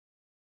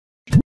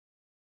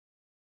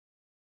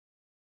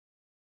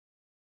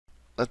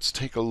let's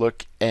take a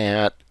look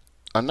at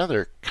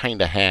another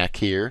kind of hack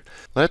here.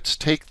 Let's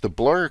take the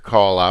blur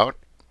callout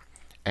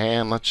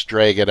and let's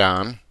drag it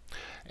on.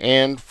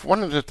 And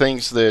one of the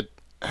things that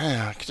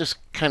just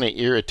kind of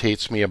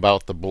irritates me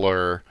about the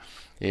blur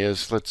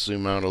is, let's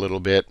zoom out a little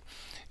bit,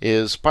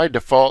 is by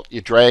default you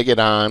drag it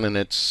on and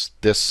it's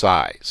this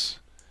size.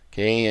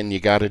 Okay, and you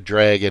got to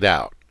drag it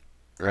out,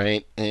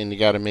 right? And you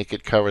got to make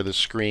it cover the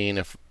screen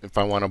if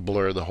I want to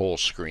blur the whole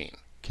screen.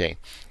 Okay,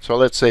 so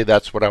let's say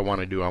that's what I want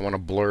to do. I want to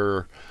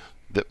blur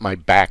my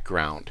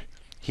background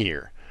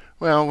here.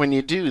 Well, when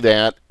you do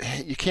that,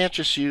 you can't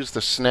just use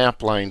the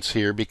snap lines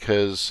here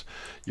because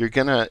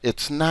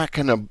it's not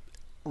gonna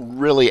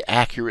really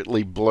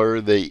accurately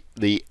blur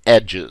the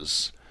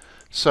edges.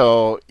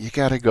 So you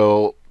got to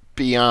go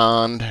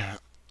beyond,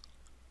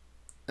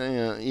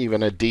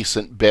 even a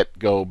decent bit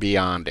go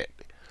beyond it.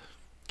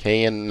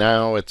 Okay, and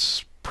now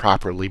it's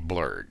properly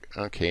blurred.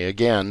 Okay,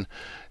 again,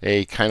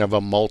 a kind of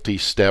a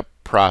multi-step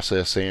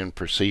process and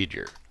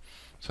procedure.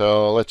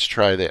 So let's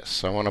try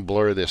this. I want to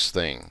blur this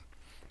thing.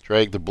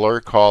 Drag the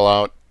blur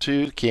callout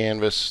to the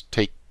canvas,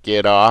 take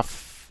it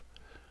off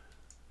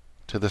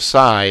to the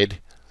side,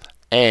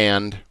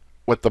 and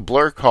what the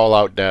blur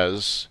callout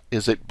does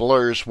is it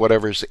blurs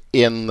whatever's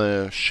in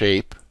the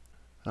shape.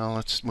 Now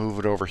let's move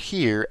it over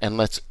here and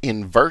let's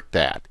invert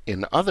that.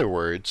 In other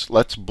words,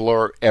 let's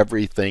blur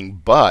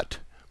everything but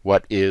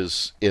what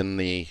is in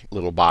the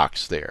little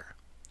box there.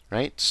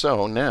 Right?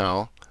 So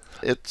now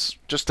it's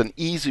just an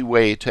easy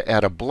way to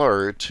add a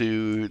blur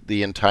to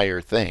the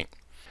entire thing.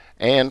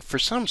 And for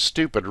some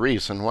stupid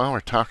reason, while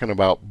we're talking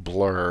about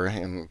blur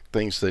and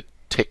things that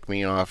tick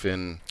me off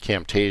in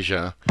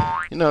Camtasia,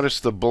 you notice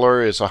the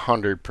blur is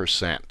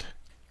 100%,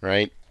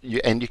 right?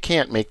 And you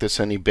can't make this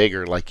any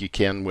bigger like you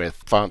can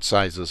with font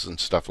sizes and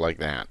stuff like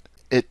that.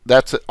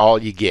 That's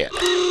all you get.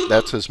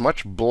 That's as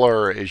much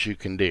blur as you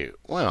can do.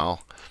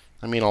 Well,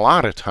 I mean, a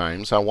lot of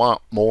times I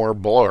want more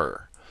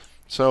blur.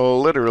 So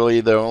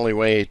literally the only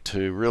way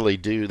to really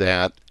do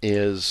that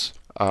is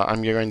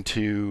I'm going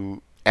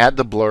to add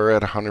the blur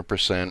at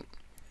 100%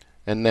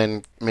 and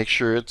then make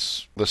sure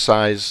it's the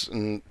size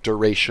and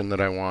duration that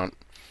I want.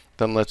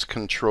 Then let's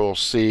Control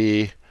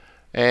C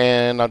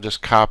and I'll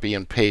just copy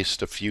and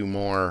paste a few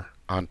more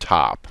on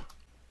top.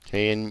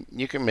 Okay, and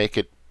you can make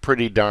it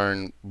pretty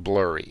darn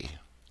blurry.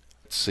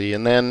 Let's see,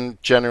 and then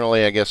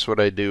generally I guess what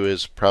I do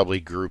is probably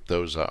group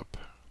those up.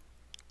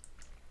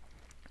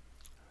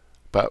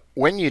 But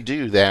when you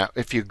do that,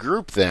 if you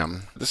group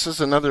them, this is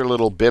another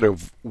little bit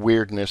of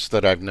weirdness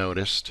that I've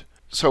noticed.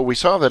 So we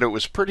saw that it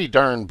was pretty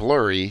darn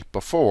blurry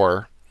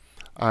before.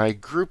 I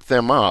grouped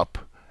them up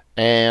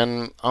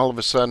and all of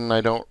a sudden I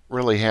don't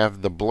really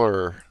have the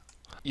blur.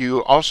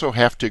 You also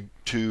have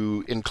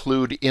to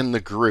include in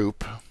the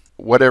group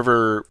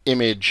whatever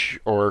image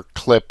or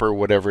clip or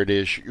whatever it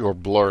is you're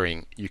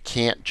blurring. You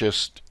can't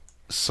just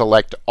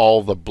select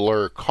all the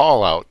blur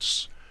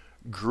callouts,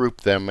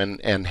 group them,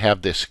 and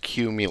have this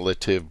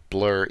cumulative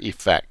blur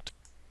effect.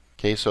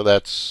 Okay, so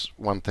that's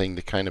one thing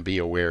to kind of be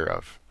aware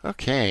of.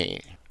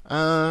 Okay,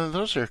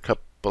 those are a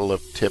couple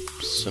of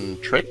tips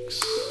and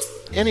tricks.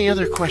 Any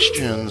other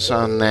questions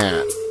on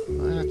that?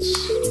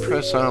 Let's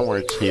press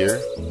onwards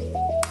here.